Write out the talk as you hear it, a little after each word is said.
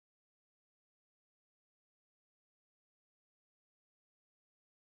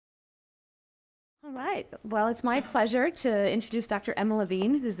All right. Well, it's my pleasure to introduce Dr. Emma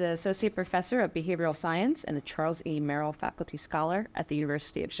Levine, who's the Associate Professor of Behavioral Science and a Charles E. Merrill Faculty Scholar at the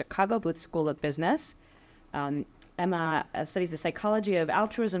University of Chicago Booth School of Business. Emma studies the psychology of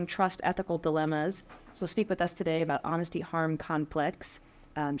altruism, trust, ethical dilemmas. She'll speak with us today about honesty, harm, conflicts.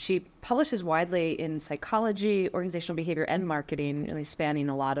 She publishes widely in psychology, organizational behavior, and marketing, really spanning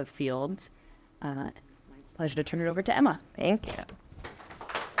a lot of fields. My pleasure to turn it over to Emma. Thank you.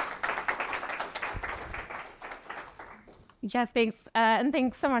 Yeah, thanks. And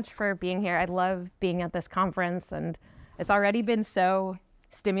thanks so much for being here. I love being at this conference, and it's already been so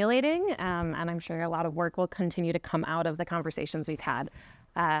stimulating, and I'm sure a lot of work will continue to come out of the conversations we've had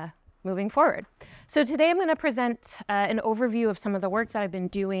moving forward. So today I'm going to present an overview of some of the work that I've been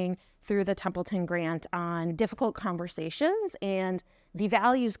doing through the Templeton Grant on difficult conversations and the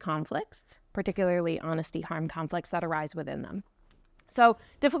values conflicts, particularly honesty, harm conflicts that arise within them. So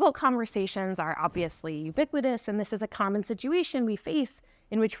difficult conversations are obviously ubiquitous, and this is a common situation we face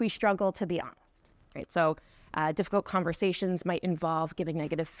in which we struggle to be honest, right? So difficult conversations might involve giving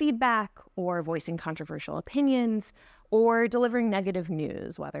negative feedback or voicing controversial opinions or delivering negative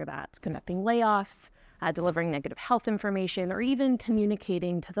news, whether that's conducting layoffs, delivering negative health information, or even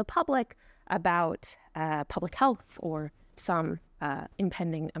communicating to the public about public health or some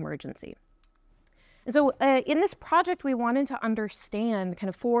impending emergency. And so in this project, we wanted to understand kind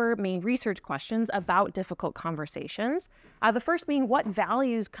of four main research questions about difficult conversations. The first being, what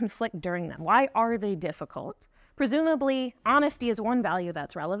values conflict during them? Why are they difficult? Presumably, honesty is one value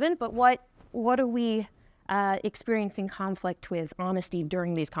that's relevant, but what are we experiencing conflict with honesty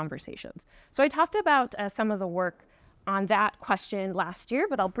during these conversations? So I talked about some of the work on that question last year,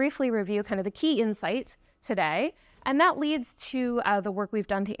 but I'll briefly review kind of the key insights today. And that leads to the work we've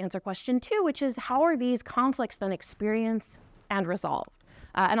done to answer question 2, which is how are these conflicts then experienced and resolved?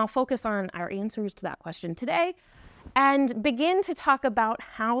 And I'll focus on our answers to that question today and begin to talk about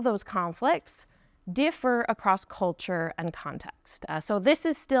how those conflicts differ across culture and context. So this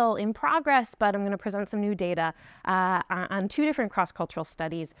is still in progress, but I'm going to present some new data on 2 different cross-cultural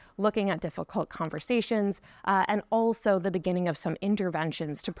studies looking at difficult conversations and also the beginning of some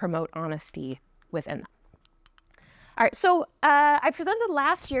interventions to promote honesty within them. All right, so I presented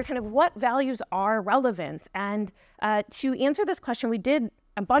last year kind of what values are relevant, and to answer this question, we did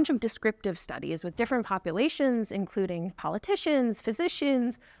a bunch of descriptive studies with different populations, including politicians,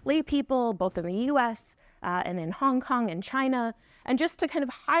 physicians, lay people, both in the US and in Hong Kong and China. And just to kind of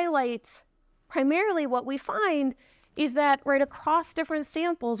highlight primarily what we find is that right across different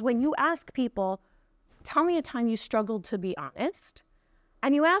samples, when you ask people, tell me a time you struggled to be honest,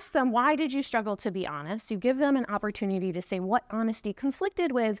 and you ask them, why did you struggle to be honest? You give them an opportunity to say what honesty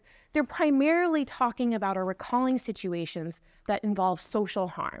conflicted with. They're primarily talking about or recalling situations that involve social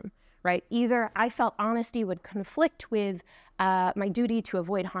harm, right? Either I felt honesty would conflict with my duty to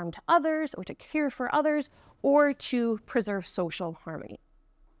avoid harm to others or to care for others or to preserve social harmony.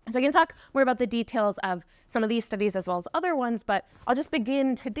 So I can talk more about the details of some of these studies as well as other ones, but I'll just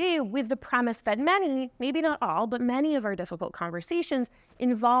begin today with the premise that many, maybe not all, but many of our difficult conversations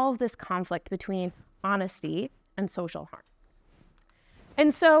involve this conflict between honesty and social harm.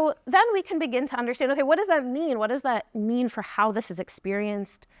 And so then we can begin to understand, okay, what does that mean? What does that mean for how this is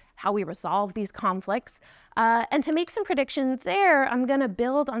experienced, how we resolve these conflicts? And to make some predictions there, I'm going to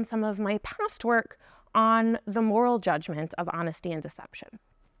build on some of my past work on the moral judgment of honesty and deception.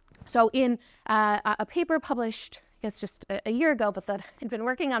 So in a paper published, I guess just a year ago, but that I'd been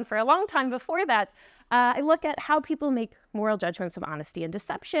working on for a long time before that, I look at how people make moral judgments of honesty and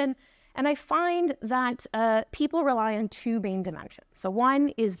deception, and I find that people rely on 2 main dimensions. So one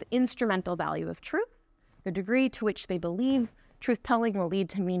is the instrumental value of truth, the degree to which they believe truth-telling will lead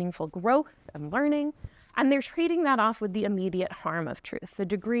to meaningful growth and learning, and they're trading that off with the immediate harm of truth, the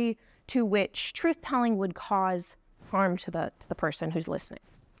degree to which truth-telling would cause harm to the person who's listening.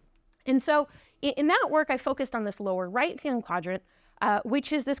 And so in that work, I focused on this lower right-hand quadrant,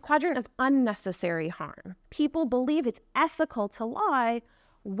 which is this quadrant of unnecessary harm. People believe it's ethical to lie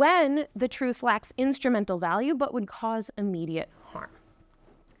when the truth lacks instrumental value but would cause immediate harm.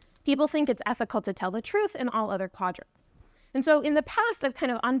 People think it's ethical to tell the truth in all other quadrants. And so in the past, I've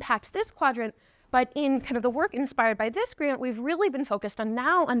kind of unpacked this quadrant, but in kind of the work inspired by this grant, we've really been focused on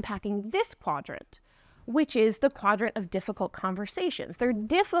now unpacking this quadrant, which is the quadrant of difficult conversations. They're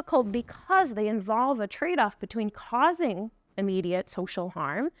difficult because they involve a trade-off between causing immediate social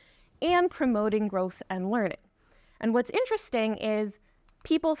harm and promoting growth and learning. And what's interesting is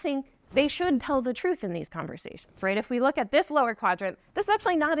people think they should tell the truth in these conversations, right? If we look at this lower quadrant, this is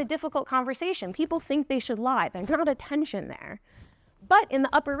actually not a difficult conversation. People think they should lie. There's not a tension there. But in the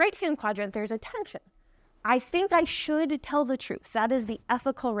upper right-hand quadrant, there's a tension. I think I should tell the truth. That is the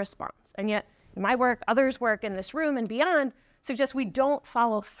ethical response. And yet, in my work, others' work in this room and beyond suggests we don't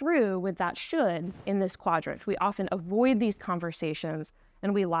follow through with that should in this quadrant. We often avoid these conversations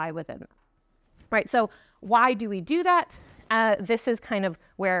and we lie within them. Right, so why do we do that? This is kind of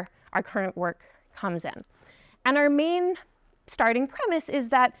where our current work comes in. And our main starting premise is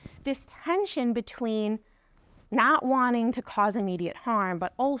that this tension between not wanting to cause immediate harm,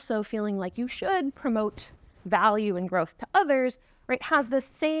 but also feeling like you should promote value and growth to others, right, has the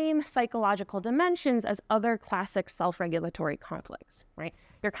same psychological dimensions as other classic self-regulatory conflicts, right?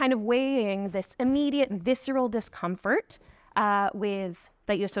 You're kind of weighing this immediate visceral discomfort that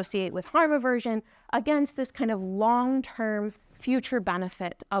you associate with harm aversion against this kind of long-term future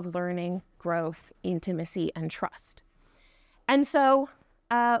benefit of learning, growth, intimacy, and trust. And so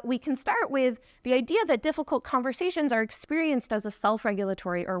we can start with the idea that difficult conversations are experienced as a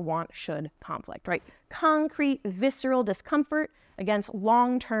self-regulatory or want-should conflict, right? Concrete, visceral discomfort against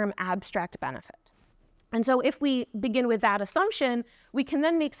long-term abstract benefit. And so if we begin with that assumption, we can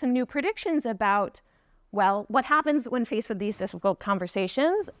then make some new predictions about, well, what happens when faced with these difficult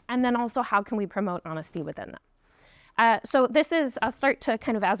conversations, and then also how can we promote honesty within them. So this is, I'll start to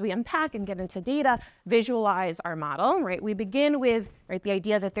kind of, as we unpack and get into data, visualize our model, right? We begin with, right, the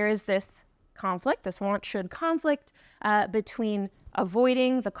idea that there is this conflict, this want-should conflict between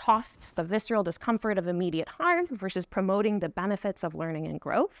avoiding the costs, the visceral discomfort of immediate harm versus promoting the benefits of learning and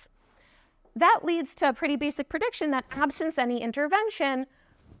growth. That leads to a pretty basic prediction that absence any intervention,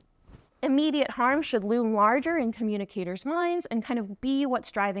 immediate harm should loom larger in communicators' minds and kind of be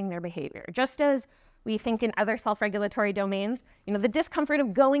what's driving their behavior. Just as we think in other self-regulatory domains, you know, the discomfort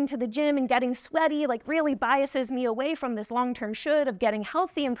of going to the gym and getting sweaty like really biases me away from this long-term should of getting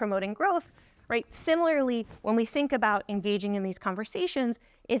healthy and promoting growth, right? Similarly, when we think about engaging in these conversations,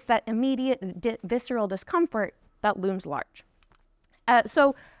 it's that immediate visceral discomfort that looms large.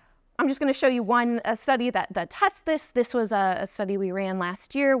 So I'm just going to show you a study that tests this. This was a study we ran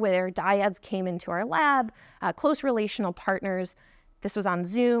last year where dyads came into our lab, close relational partners. This was on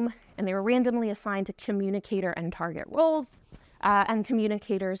Zoom, and they were randomly assigned to communicator and target roles, and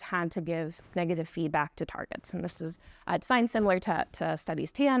communicators had to give negative feedback to targets. And this is designed similar to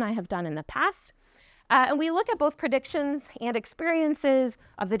studies Tia and I have done in the past. And we look at both predictions and experiences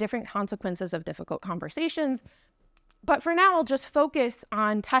of the different consequences of difficult conversations. But for now, I'll just focus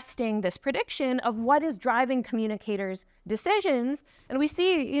on testing this prediction of what is driving communicators' decisions. And we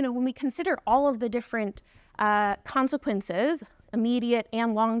see, you know, when we consider all of the different consequences, immediate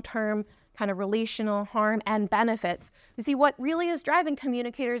and long-term kind of relational harm and benefits, we see what really is driving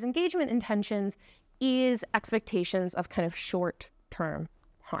communicators' engagement intentions is expectations of kind of short-term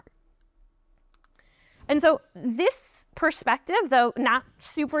harm. And so this perspective, though not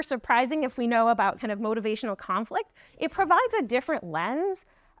super surprising if we know about kind of motivational conflict, it provides a different lens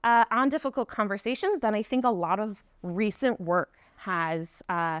on difficult conversations than I think a lot of recent work has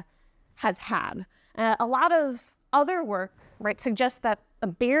had. A lot of other work, right, suggests that the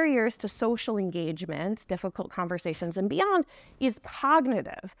barriers to social engagement, difficult conversations and beyond, is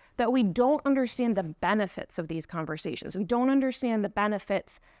cognitive, that we don't understand the benefits of these conversations. We don't understand the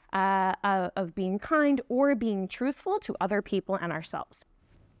benefits of being kind or being truthful to other people and ourselves.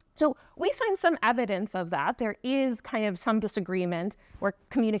 So we find some evidence of that. There is kind of some disagreement where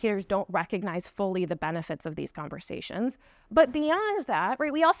communicators don't recognize fully the benefits of these conversations. But beyond that,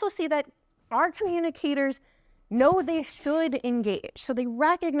 right, we also see that our communicators know they should engage. So they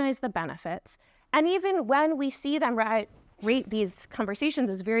recognize the benefits. And even when we see them rate these conversations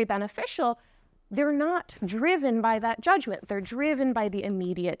as very beneficial, they're not driven by that judgment. They're driven by the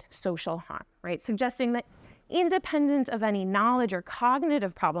immediate social harm, right? Suggesting that independent of any knowledge or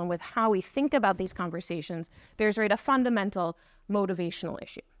cognitive problem with how we think about these conversations, there's, right, a fundamental motivational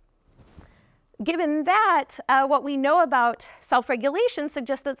issue. Given that, what we know about self-regulation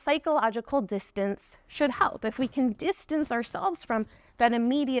suggests that psychological distance should help. If we can distance ourselves from that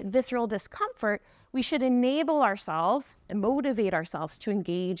immediate visceral discomfort, we should enable ourselves and motivate ourselves to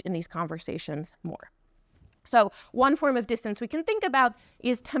engage in these conversations more. So one form of distance we can think about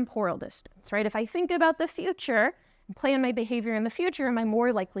is temporal distance, right? If I think about the future and plan my behavior in the future, am I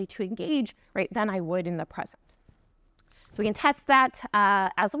more likely to engage, right, than I would in the present? So we can test that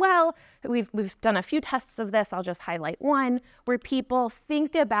as well. We've done a few tests of this. I'll just highlight one where people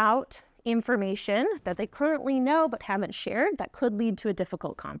think about information that they currently know but haven't shared that could lead to a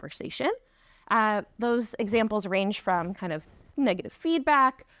difficult conversation. Those examples range from kind of negative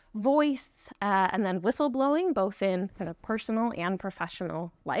feedback, voice, and then whistleblowing, both in kind of personal and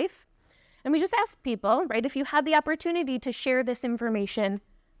professional life. And we just ask people, right, if you had the opportunity to share this information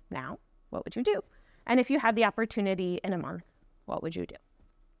now, what would you do? And if you had the opportunity in a month, what would you do?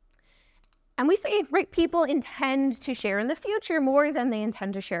 And we say, right, people intend to share in the future more than they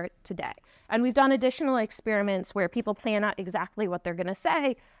intend to share it today. And we've done additional experiments where people plan out exactly what they're going to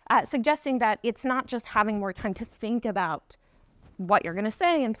say, suggesting that it's not just having more time to think about what you're going to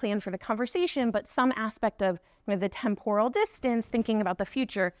say and plan for the conversation, but some aspect of the temporal distance, thinking about the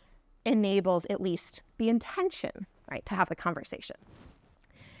future, enables at least the intention, right, to have the conversation.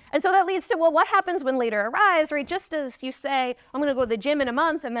 And so that leads to, well, what happens when later arrives, right? Just as you say, I'm going to go to the gym in a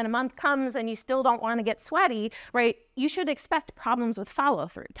month, and then a month comes and you still don't want to get sweaty, right? You should expect problems with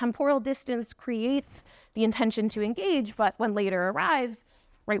follow-through. Temporal distance creates the intention to engage, but when later arrives,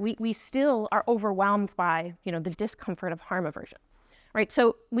 right, we still are overwhelmed by, the discomfort of harm aversion, right?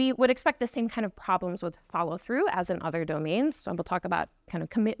 So we would expect the same kind of problems with follow-through as in other domains. So we'll talk about kind of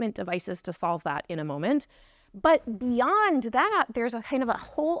commitment devices to solve that in a moment. But beyond that, there's a kind of a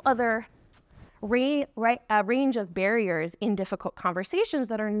whole other range of barriers in difficult conversations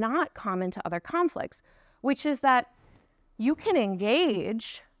that are not common to other conflicts, which is that you can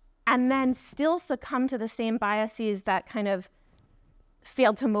engage and then still succumb to the same biases that kind of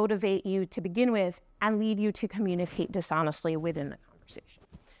failed to motivate you to begin with and lead you to communicate dishonestly within the conversation.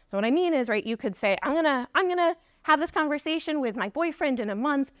 So what I mean is, right, you could say, I'm gonna have this conversation with my boyfriend in a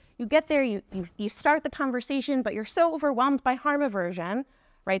month. You get there, you start the conversation, but you're so overwhelmed by harm aversion,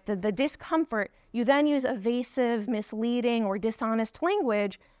 right, the discomfort, you then use evasive, misleading, or dishonest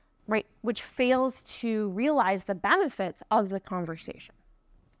language, right, which fails to realize the benefits of the conversation.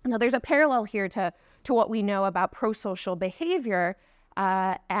 Now, there's a parallel here to what we know about prosocial behavior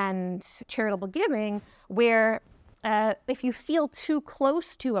and charitable giving, where if you feel too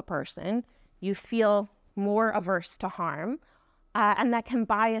close to a person, you feel more averse to harm, and that can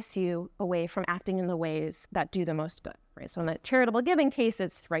bias you away from acting in the ways that do the most good, right? So in the charitable giving case,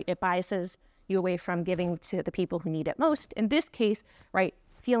 it biases you away from giving to the people who need it most. In this case, right,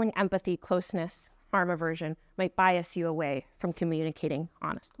 feeling empathy, closeness, harm aversion might bias you away from communicating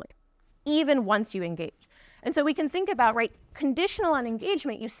honestly, even once you engage. And so we can think about, right, conditional on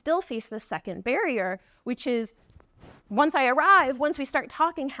engagement, you still face the second barrier, which is once we start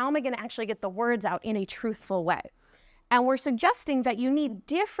talking, how am I going to actually get the words out in a truthful way? And we're suggesting that you need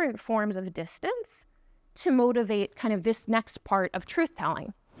different forms of distance to motivate kind of this next part of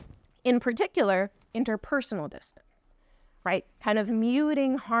truth-telling. In particular, interpersonal distance, right? Kind of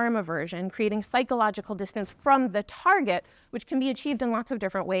muting harm aversion, creating psychological distance from the target, which can be achieved in lots of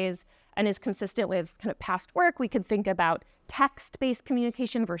different ways and is consistent with kind of past work. We could think about text-based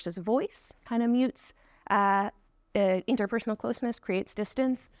communication versus voice, kind of mutes interpersonal closeness, creates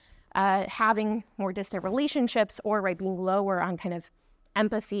distance. Having more distant relationships, or right, being lower on kind of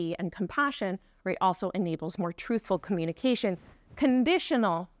empathy and compassion, right, also enables more truthful communication,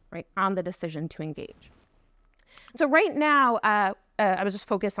 conditional, right, on the decision to engage. So right now, I was just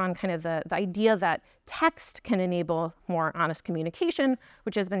focused on kind of the idea that text can enable more honest communication,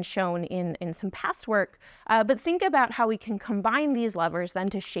 which has been shown in some past work. But think about how we can combine these levers then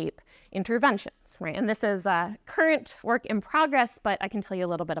to shape interventions, right? And this is current work in progress, but I can tell you a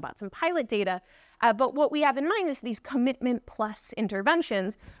little bit about some pilot data. But what we have in mind is these commitment plus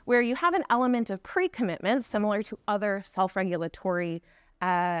interventions, where you have an element of pre-commitment, similar to other self-regulatory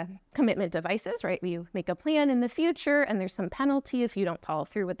commitment devices, right? You make a plan in the future and there's some penalty if you don't follow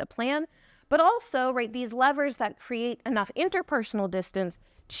through with the plan, but also, right, these levers that create enough interpersonal distance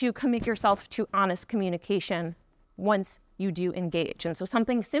to commit yourself to honest communication once you do engage. And so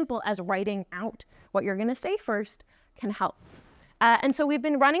something simple as writing out what you're going to say first can help. And so we've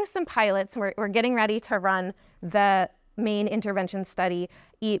been running some pilots. We're getting ready to run the main intervention study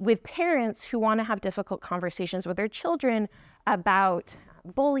with parents who want to have difficult conversations with their children about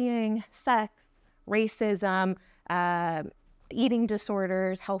bullying, sex, racism, eating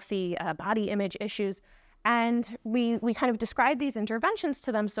disorders, healthy body image issues. And we kind of describe these interventions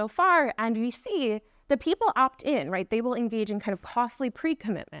to them so far, and we see the people opt in, right? They will engage in kind of costly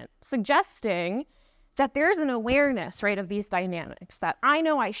pre-commitment, suggesting that there's an awareness, right, of these dynamics, that I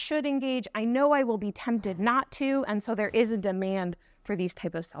know I should engage, I know I will be tempted not to, and so there is a demand for these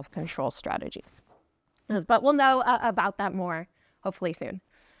type of self-control strategies. But we'll know about that more, hopefully soon.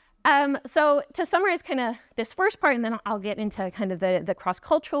 So to summarize kind of this first part, and then I'll get into kind of the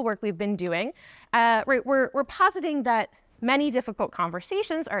cross-cultural work we've been doing, right, we're positing that many difficult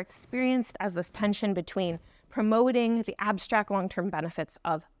conversations are experienced as this tension between promoting the abstract long-term benefits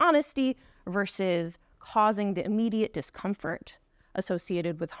of honesty versus causing the immediate discomfort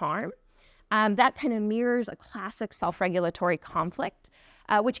associated with harm. that kind of mirrors a classic self-regulatory conflict,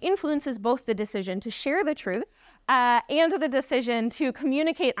 which influences both the decision to share the truth and the decision to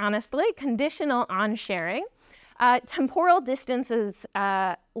communicate honestly, conditional on sharing. Temporal distance is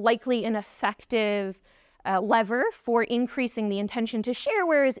likely an effective lever for increasing the intention to share,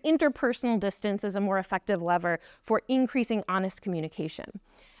 whereas interpersonal distance is a more effective lever for increasing honest communication.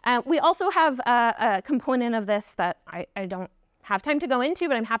 We also have a component of this that I don't have time to go into,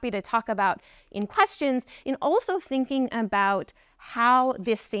 but I'm happy to talk about in questions, in also thinking about how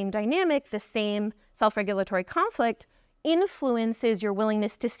this same dynamic, the same self-regulatory conflict, influences your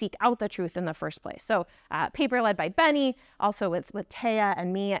willingness to seek out the truth in the first place. So paper led by Benny, also with Taya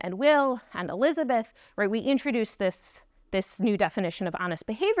and Mia and Will and Elizabeth, right, we introduced this new definition of honest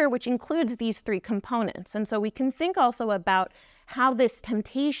behavior, which includes these three components. And so we can think also about how this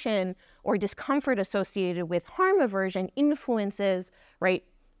temptation or discomfort associated with harm aversion influences, right,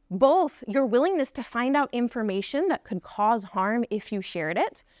 both your willingness to find out information that could cause harm if you shared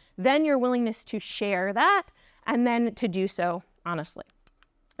it, then your willingness to share that, and then to do so honestly.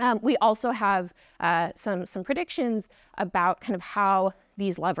 We also have some predictions about kind of how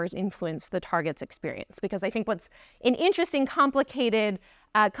these levers influence the target's experience, because I think what's an interesting, complicated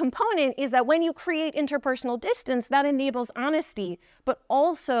component is that when you create interpersonal distance, that enables honesty, but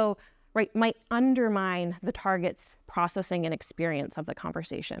also, right, might undermine the target's processing and experience of the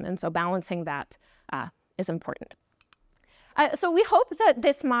conversation. And so balancing that is important. So we hope that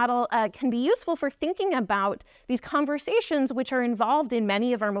this model can be useful for thinking about these conversations which are involved in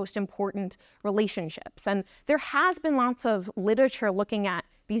many of our most important relationships. And there has been lots of literature looking at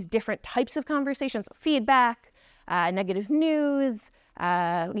these different types of conversations, feedback, negative news,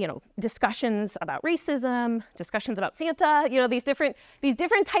 discussions about racism, discussions about Santa, these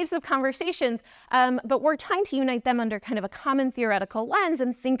different types of conversations. But we're trying to unite them under kind of a common theoretical lens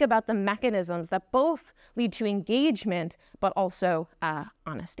and think about the mechanisms that both lead to engagement, but also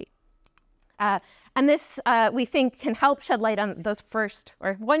honesty. And this, we think, can help shed light on those first,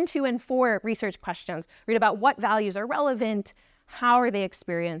 or 1, 2, and 4 research questions. Read about what values are relevant, how are they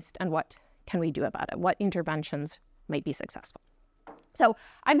experienced, and what can we do about it? What interventions might be successful? So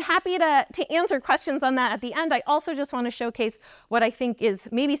I'm happy to answer questions on that at the end. I also just want to showcase what I think is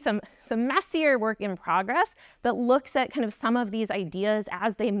maybe some messier work in progress that looks at kind of some of these ideas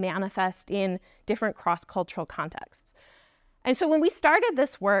as they manifest in different cross-cultural contexts. And so when we started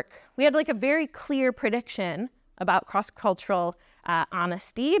this work, we had like a very clear prediction about cross-cultural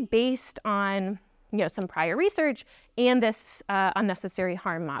honesty based on some prior research and this unnecessary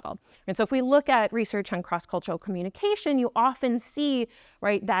harm model. And so if we look at research on cross-cultural communication, you often see,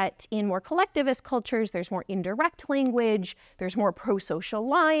 right, that in more collectivist cultures, there's more indirect language, there's more pro-social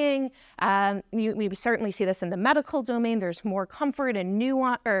lying. We certainly see this in the medical domain. There's more comfort and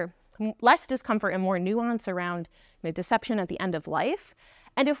nuance, or less discomfort and more nuance around deception at the end of life.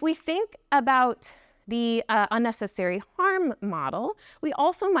 And if we think about the unnecessary harm model, we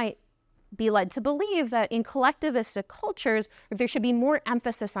also might be led to believe that in collectivistic cultures, there should be more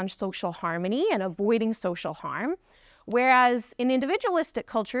emphasis on social harmony and avoiding social harm, whereas in individualistic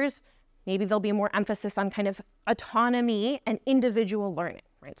cultures, maybe there'll be more emphasis on kind of autonomy and individual learning,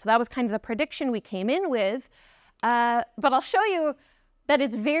 right? So that was kind of the prediction we came in with, but I'll show you that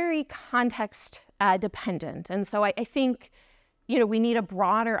it's very context dependent. And so I think, we need a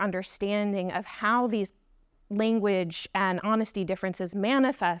broader understanding of how these language and honesty differences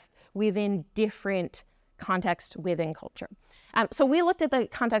manifest within different contexts within culture. So we looked at the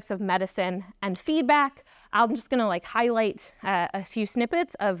context of medicine and feedback. I'm just going to highlight a few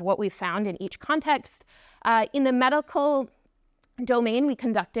snippets of what we found in each context. In the medical domain, we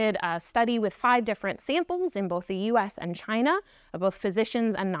conducted a study with 5 different samples in both the US and China, of both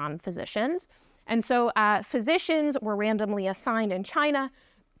physicians and non-physicians. And so physicians were randomly assigned in China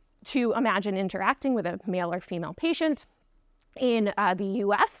to imagine interacting with a male or female patient. In the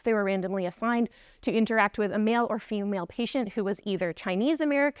US, they were randomly assigned to interact with a male or female patient who was either Chinese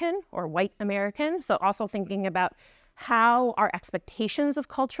American or white American. So also thinking about how our expectations of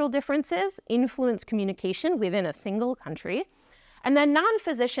cultural differences influence communication within a single country. And then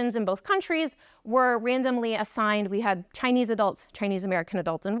non-physicians in both countries were randomly assigned. We had Chinese adults, Chinese American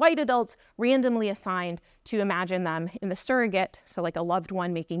adults, and white adults randomly assigned to imagine them in the surrogate, so like a loved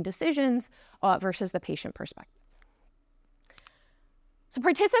one making decisions, versus the patient perspective. So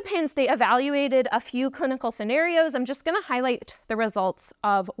participants, they evaluated a few clinical scenarios. I'm just going to highlight the results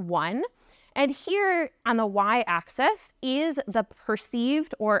of one. And here on the y-axis is the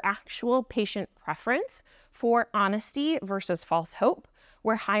perceived or actual patient preference for honesty versus false hope,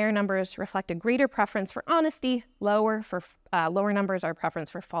 where higher numbers reflect a greater preference for honesty, lower numbers are preference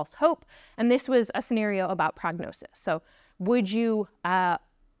for false hope. And this was a scenario about prognosis. So would you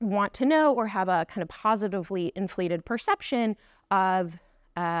want to know or have a kind of positively inflated perception of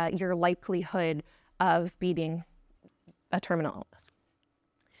your likelihood of beating a terminal illness?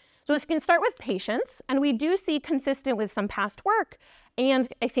 So this can start with patients, and we do see, consistent with some past work, and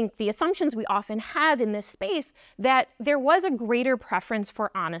I think the assumptions we often have in this space, that there was a greater preference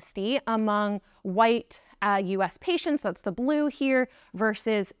for honesty among white US patients, that's the blue here,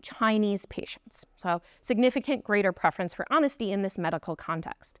 versus Chinese patients. So significant greater preference for honesty in this medical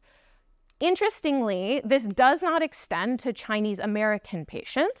context. Interestingly, this does not extend to Chinese American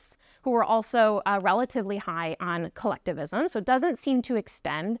patients, who are also relatively high on collectivism, so it doesn't seem to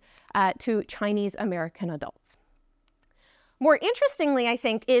extend to Chinese American adults. More interestingly, I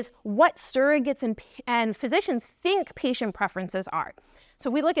think, is what surrogates and physicians think patient preferences are. So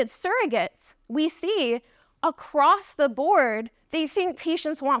if we look at surrogates, we see across the board, they think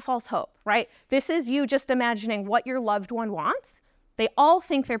patients want false hope, right? This is you just imagining what your loved one wants. They all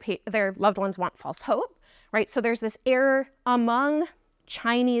think their loved ones want false hope, right? So there's this error among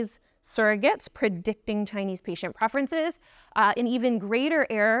Chinese surrogates predicting Chinese patient preferences, an even greater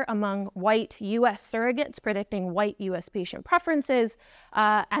error among white US surrogates predicting white US patient preferences,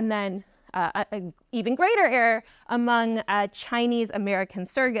 and then an even greater error among Chinese American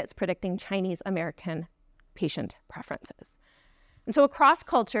surrogates predicting Chinese American patient preferences. And so across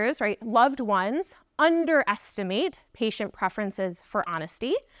cultures, right, loved ones underestimate patient preferences for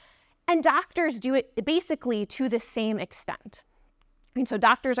honesty, and doctors do it basically to the same extent. And so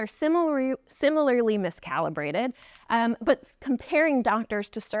doctors are similarly miscalibrated, but comparing doctors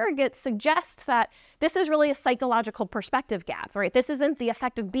to surrogates suggests that this is really a psychological perspective gap, right? This isn't the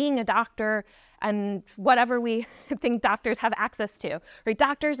effect of being a doctor and whatever we think doctors have access to, right?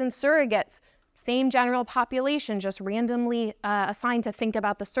 Doctors and surrogates, same general population, just randomly assigned to think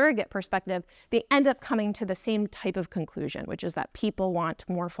about the surrogate perspective, they end up coming to the same type of conclusion, which is that people want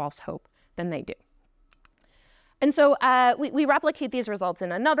more false hope than they do. And so we replicate these results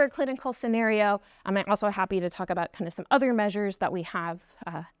in another clinical scenario. I'm also happy to talk about kind of some other measures that we have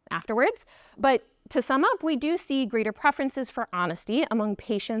afterwards. But to sum up, we do see greater preferences for honesty among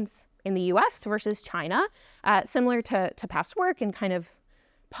patients in the US versus China, similar to past work and kind of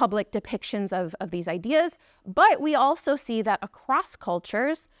public depictions of these ideas. But we also see that across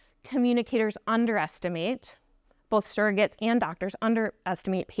cultures, communicators underestimate, both surrogates and doctors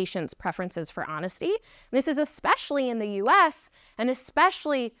underestimate patients' preferences for honesty. This is especially in the US and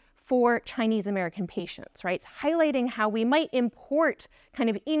especially for Chinese American patients, right? It's highlighting how we might import kind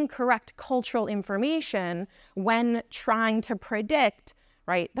of incorrect cultural information when trying to predict,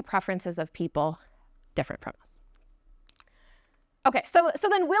 right, the preferences of people different from us. Okay, so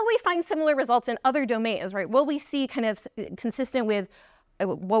then will we find similar results in other domains, right? Will we see kind of consistent with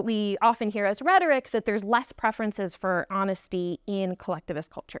what we often hear as rhetoric, that there's less preferences for honesty in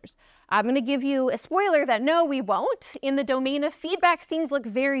collectivist cultures? I'm going to give you a spoiler that no, we won't. In the domain of feedback, things look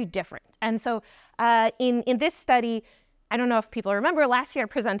very different. And so in this study, I don't know if people remember, last year I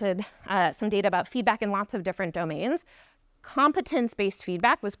presented some data about feedback in lots of different domains. Competence-based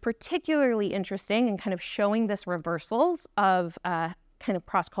feedback was particularly interesting in kind of showing this reversals of kind of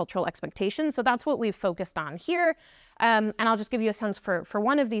cross-cultural expectations. So that's what we've focused on here. And I'll just give you a sense for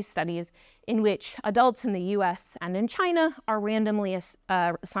one of these studies in which adults in the US and in China are randomly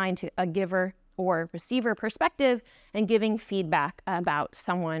assigned to a giver or receiver perspective and giving feedback about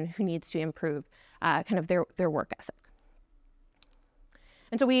someone who needs to improve kind of their work ethic.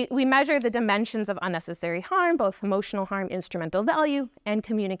 And so we measure the dimensions of unnecessary harm, both emotional harm, instrumental value, and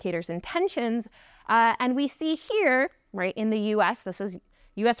communicators' intentions. And we see here, right, in the US, this is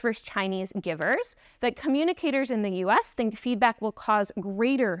US versus Chinese givers, that communicators in the US think feedback will cause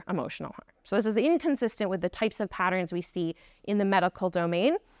greater emotional harm. So this is inconsistent with the types of patterns we see in the medical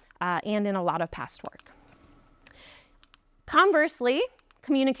domain and in a lot of past work. Conversely,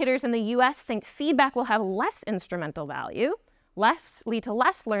 communicators in the US think feedback will have less instrumental value, lead to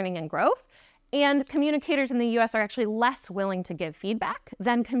less learning and growth, and communicators in the US are actually less willing to give feedback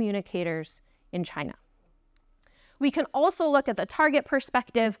than communicators in China. We can also look at the target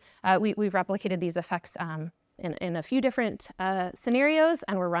perspective. We've replicated these effects in a few different scenarios,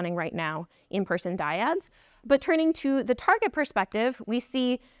 and we're running right now in-person dyads. But turning to the target perspective, we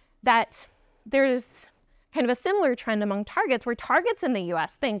see that there's kind of a similar trend among targets, where targets in the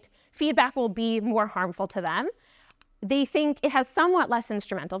US think feedback will be more harmful to them. They think it has somewhat less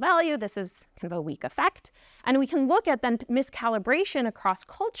instrumental value. This is kind of a weak effect. And we can look at then miscalibration across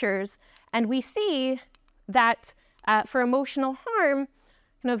cultures, and we see that for emotional harm,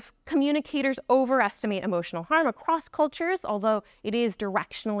 kind of communicators overestimate emotional harm across cultures, although it is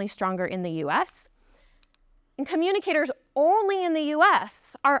directionally stronger in the US. And communicators only in the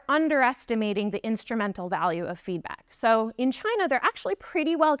US are underestimating the instrumental value of feedback. So in China, they're actually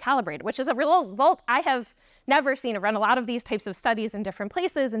pretty well calibrated, which is a real result I have never seen. I've run a lot of these types of studies in different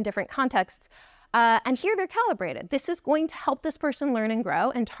places, in different contexts. And here they're calibrated. This is going to help this person learn and grow,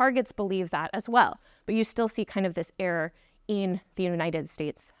 and targets believe that as well. But you still see kind of this error in the United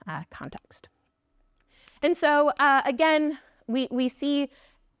States context. And so again, we see,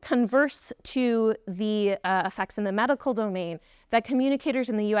 converse to the effects in the medical domain, that communicators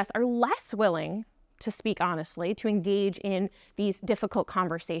in the US are less willing to speak honestly, to engage in these difficult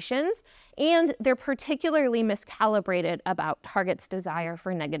conversations, and they're particularly miscalibrated about targets' desire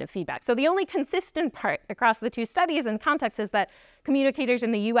for negative feedback. So the only consistent part across the two studies and contexts is that communicators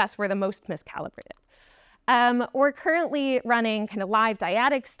in the US were the most miscalibrated. We're currently running kind of live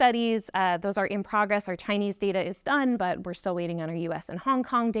dyadic studies. Those are in progress. Our Chinese data is done, but we're still waiting on our US and Hong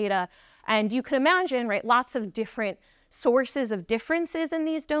Kong data. And you can imagine, right, lots of different sources of differences in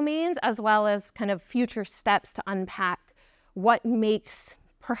these domains, as well as kind of future steps to unpack what makes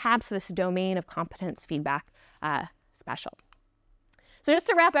perhaps this domain of competence feedback special. So just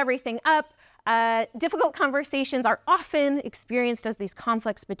to wrap everything up, difficult conversations are often experienced as these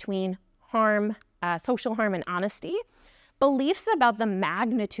conflicts between harm, social harm, and honesty. Beliefs about the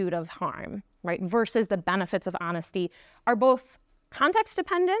magnitude of harm, right, versus the benefits of honesty are both context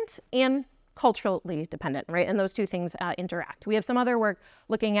dependent and culturally dependent, right? And those two things interact. We have some other work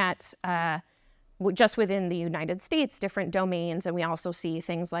looking at just within the United States, different domains, and we also see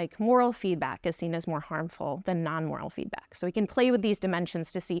things like moral feedback is seen as more harmful than non-moral feedback. So we can play with these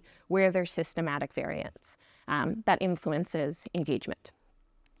dimensions to see where there's systematic variance that influences engagement.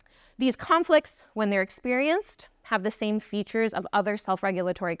 These conflicts, when they're experienced, have the same features of other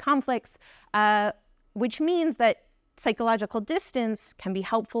self-regulatory conflicts, which means that psychological distance can be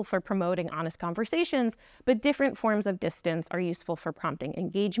helpful for promoting honest conversations, but different forms of distance are useful for prompting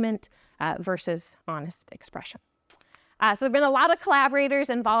engagement versus honest expression. So there have been a lot of collaborators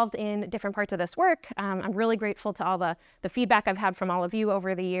involved in different parts of this work. I'm really grateful to all the feedback I've had from all of you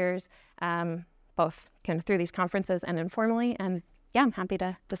over the years, both kind of through these conferences and informally. And yeah, I'm happy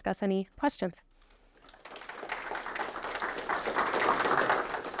to discuss any questions.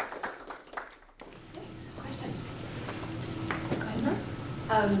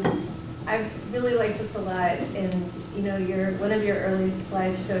 I really like this a lot, and you know, one of your early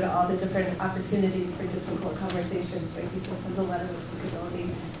slides showed all the different opportunities for difficult conversations. I think this has a lot of applicability.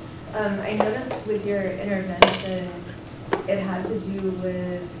 I noticed with your intervention, it had to do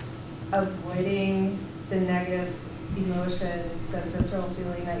with avoiding the negative emotions, the visceral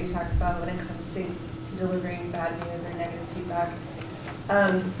feeling that you talked about when it comes to delivering bad news or negative feedback.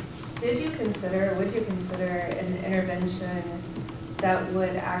 Would you consider an intervention that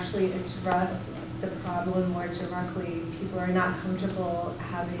would actually address the problem more directly? People are not comfortable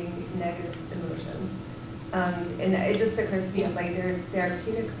having negative emotions. And it just occurs to me, like, there are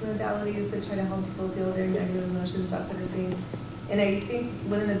therapeutic modalities that try to help people deal with their negative emotions, that sort of thing. And I think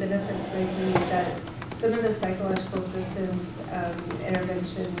one of the benefits might be that some of the psychological distance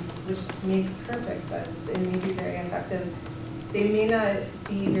interventions, which make perfect sense and may be very effective, they may not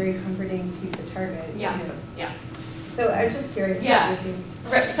be very comforting to the target. Yeah, you know? yeah. So I'm just curious. Yeah,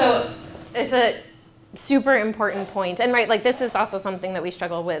 right. So it's a super important point. And right, like this is also something that we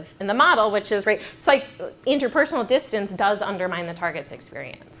struggle with in the model, which is, right, interpersonal distance does undermine the target's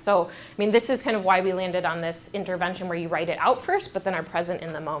experience. So, I mean, this is kind of why we landed on this intervention where you write it out first, but then are present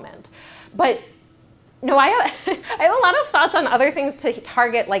in the moment. But no, I have a lot of thoughts on other things to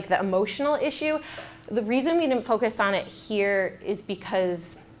target, like the emotional issue. The reason we didn't focus on it here is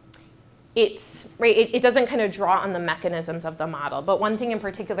because it doesn't kind of draw on the mechanisms of the model. But one thing in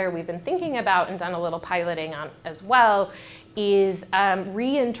particular we've been thinking about and done a little piloting on as well is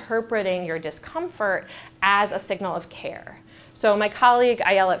reinterpreting your discomfort as a signal of care. So my colleague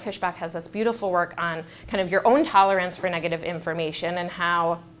Ayelet Fishbach has this beautiful work on kind of your own tolerance for negative information and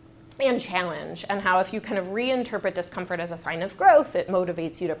challenge, and how if you kind of reinterpret discomfort as a sign of growth, it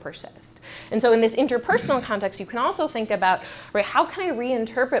motivates you to persist. And so in this interpersonal context, you can also think about, right, how can I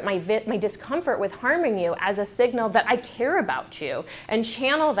reinterpret my discomfort with harming you as a signal that I care about you, and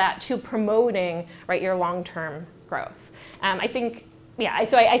channel that to promoting, right, your long-term growth. I think, yeah,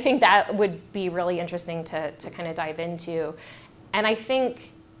 so I think that would be really interesting to kind of dive into. And I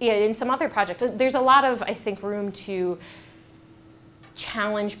think, yeah, in some other projects, there's a lot of, I think, room to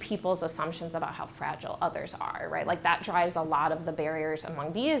challenge people's assumptions about how fragile others are, right? Like that drives a lot of the barriers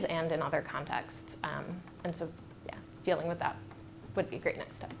among these and in other contexts. And so, yeah, dealing with that. would be a great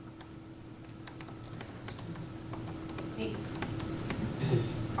next step. This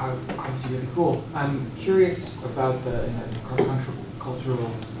is obviously really cool. I'm curious about the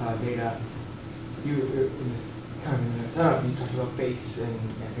cross-cultural data. You, in the setup, you talked about face and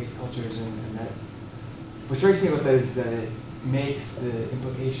face cultures, and that. What strikes me about that is that it makes the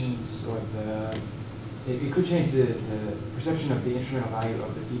implications or it could change the perception of the instrumental value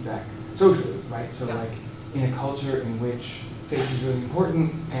of the feedback socially, right? So like in a culture in which face is really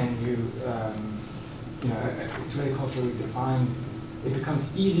important and it's really culturally defined, it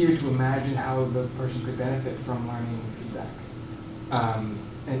becomes easier to imagine how the person could benefit from learning feedback,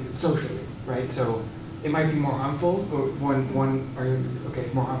 and socially, right? So it might be more harmful, but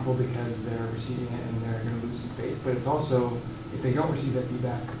it's more harmful because they're receiving it and they're going to lose some faith. But it's also, if they don't receive that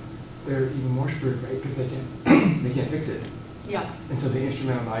feedback, they're even more screwed, right? Because they can't fix it. Yeah. And so the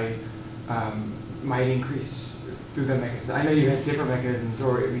instrumental value might increase through that mechanism. I know you have different mechanisms,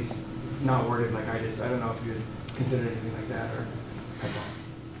 or at least not worded like I did. So I don't know if you would consider anything like that or have thoughts.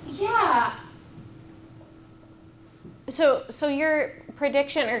 Yeah. So your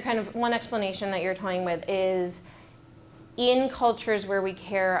prediction, or kind of one explanation that you're toying with, is in cultures where we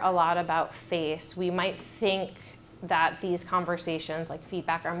care a lot about face, we might think that these conversations, like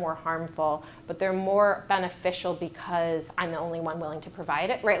feedback, are more harmful, but they're more beneficial because I'm the only one willing to provide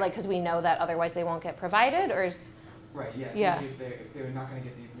it, right? Like, because we know that otherwise they won't get provided, or is... Right, yes. Yeah. If they're not going to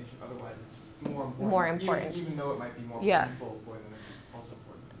get the information, otherwise it's more important. More important. Even though it might be more Yeah. painful for them, it's also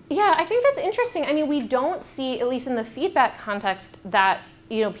important. Yeah, I think that's interesting. I mean, we don't see, at least in the feedback context, that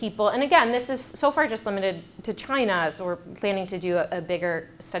people, and again, this is so far just limited to China, so we're planning to do a bigger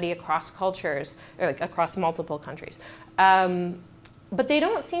study across cultures, or like across multiple countries. But they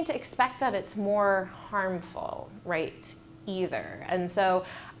don't seem to expect that it's more harmful, right, either. And so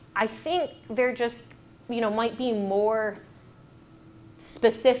I think there just, might be more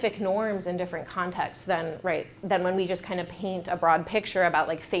specific norms in different contexts than when we just kind of paint a broad picture about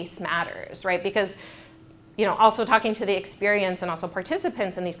like face matters, right? Because also talking to the experience and also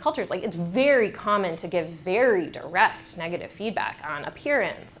participants in these cultures, like it's very common to give very direct negative feedback on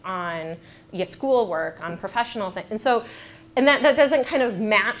appearance, on schoolwork, on professional things. And that doesn't kind of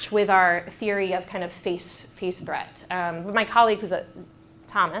match with our theory of kind of face threat. My colleague, who's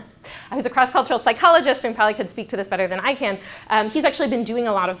Thomas, who's a cross-cultural psychologist and probably could speak to this better than I can, he's actually been doing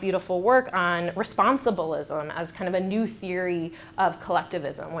a lot of beautiful work on responsibilism as kind of a new theory of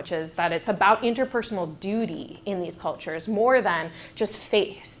collectivism, which is that it's about interpersonal duty in these cultures more than just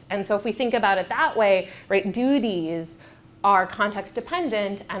face. And so if we think about it that way, right, duties are context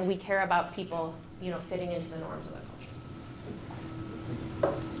dependent, and we care about people, fitting into the norms of the culture.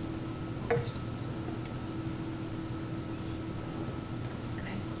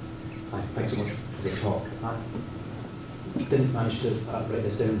 Hi, thanks so much for the talk. I didn't manage to write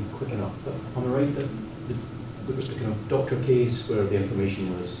this down quick enough, but am I right that there was the kind of doctor case where the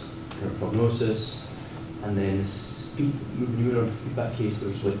information was kind of prognosis, and then when you were on the feedback case, there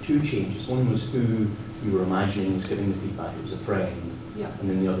was like two changes. One was who you were imagining was giving the feedback, it was a friend, and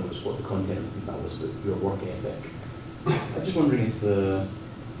then the other was what the content of the feedback was, your work ethic. I'm just wondering if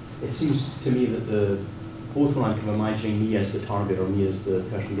it seems to me that both when I'm kind of imagining me as the target or me as the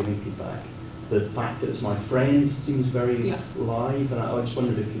person giving feedback, the fact that it's my friend seems very live, and I just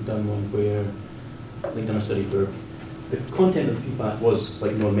wondered if you've done one where, like done a study where the content of the feedback was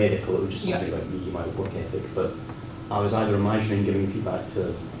like more medical, it was just something like me, my work ethic, but I was either imagining giving feedback to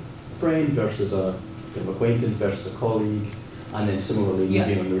a friend versus a kind of acquaintance versus a colleague, and then similarly me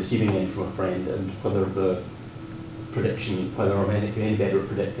being on the receiving end from a friend, and whether I'm any better at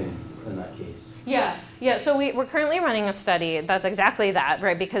predicting in that case. Yeah. So we're currently running a study that's exactly that,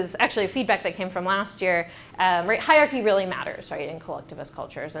 right? Because actually feedback that came from last year, right? Hierarchy really matters, right, in collectivist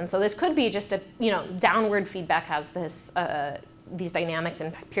cultures. And so this could be just downward feedback has these dynamics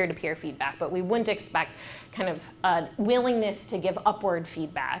in peer-to-peer feedback, but we wouldn't expect kind of a willingness to give upward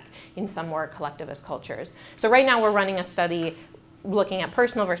feedback in some more collectivist cultures. So right now we're running a study looking at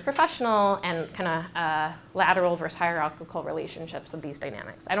personal versus professional and kind of lateral versus hierarchical relationships of these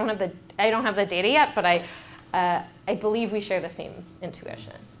dynamics. I don't have the data yet, but I believe we share the same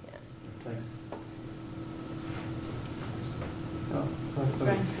intuition. Yeah. Thanks.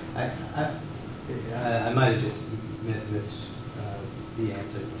 I might have just missed the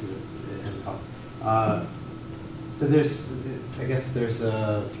answer to this. So there's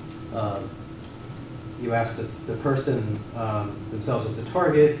you asked the person themselves as the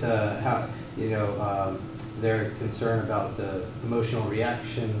target, how their concern about the emotional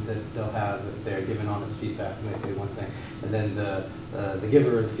reaction that they'll have if they're given honest feedback and they say one thing, and then the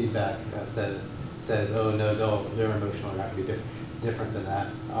giver of feedback says, oh no, their emotional reaction will be different. different than that.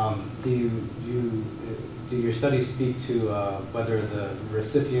 Do your studies speak to whether the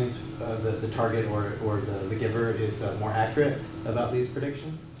recipient, the target or the giver is more accurate about these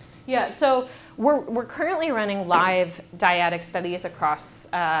predictions? Yeah, so we're currently running live dyadic studies across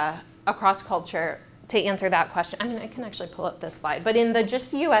culture to answer that question. I mean, I can actually pull up this slide, but in the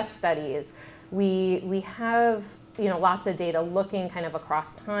just U.S. studies, we have lots of data looking kind of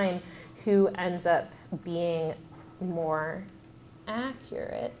across time who ends up being more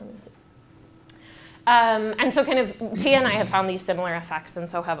accurate. Let me see. And so kind of Tia and I have found these similar effects, and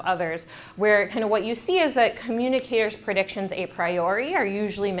so have others, where kind of what you see is that communicators' predictions a priori are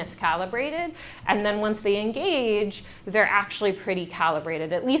usually miscalibrated, and then once they engage, they're actually pretty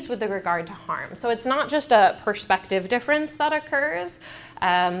calibrated, at least with regard to harm. So it's not just a perspective difference that occurs.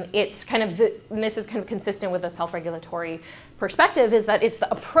 It's kind of, and this is kind of consistent with a self-regulatory perspective, is that it's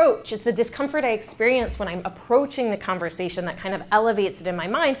the approach, it's the discomfort I experience when I'm approaching the conversation that kind of elevates it in my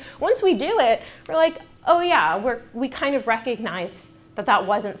mind. Once we do it, we're like, oh yeah, we kind of recognize that that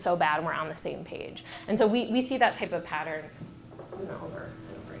wasn't so bad and we're on the same page. And so we see that type of pattern over and over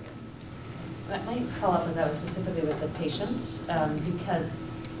again. My follow-up was specifically with the patients, because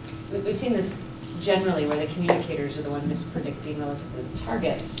we've seen this generally where the communicators are the one mispredicting relative to the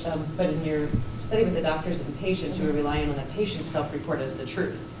targets, but in your study with the doctors and the patients, you were relying on the patient self-report as the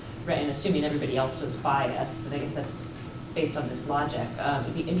truth, right, and assuming everybody else was biased, and I guess that's based on this logic.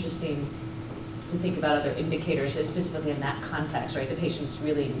 It'd be interesting to think about other indicators, specifically in that context, right? The patients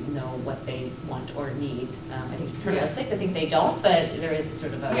really know what they want or need. I think it's realistic to think they don't, but there is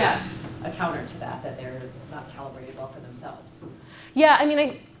sort of a counter to that they're not calibrated well for themselves. Yeah, I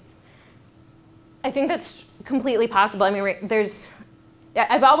mean, I think that's completely possible. I mean,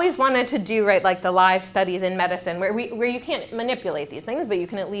 I've always wanted to do like the live studies in medicine where you can't manipulate these things, but you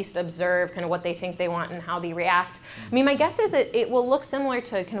can at least observe kind of what they think they want and how they react. I mean, my guess is it will look similar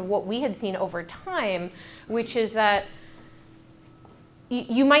to kind of what we had seen over time, which is that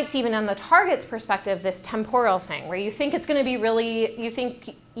you might see even on the target's perspective this temporal thing where you think it's going to be you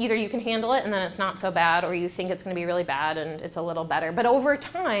think either you can handle it and then it's not so bad, or you think it's going to be really bad and it's a little better. But over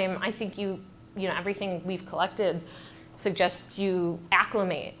time, I think everything we've collected suggests you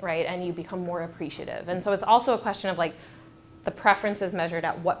acclimate, right, and you become more appreciative. And so it's also a question of like the preferences measured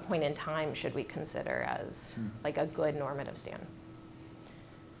at what point in time should we consider as like a good normative standard.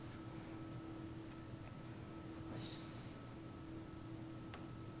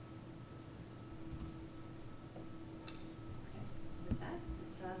 With that,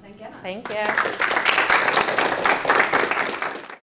 let's thank Emma. Thank you.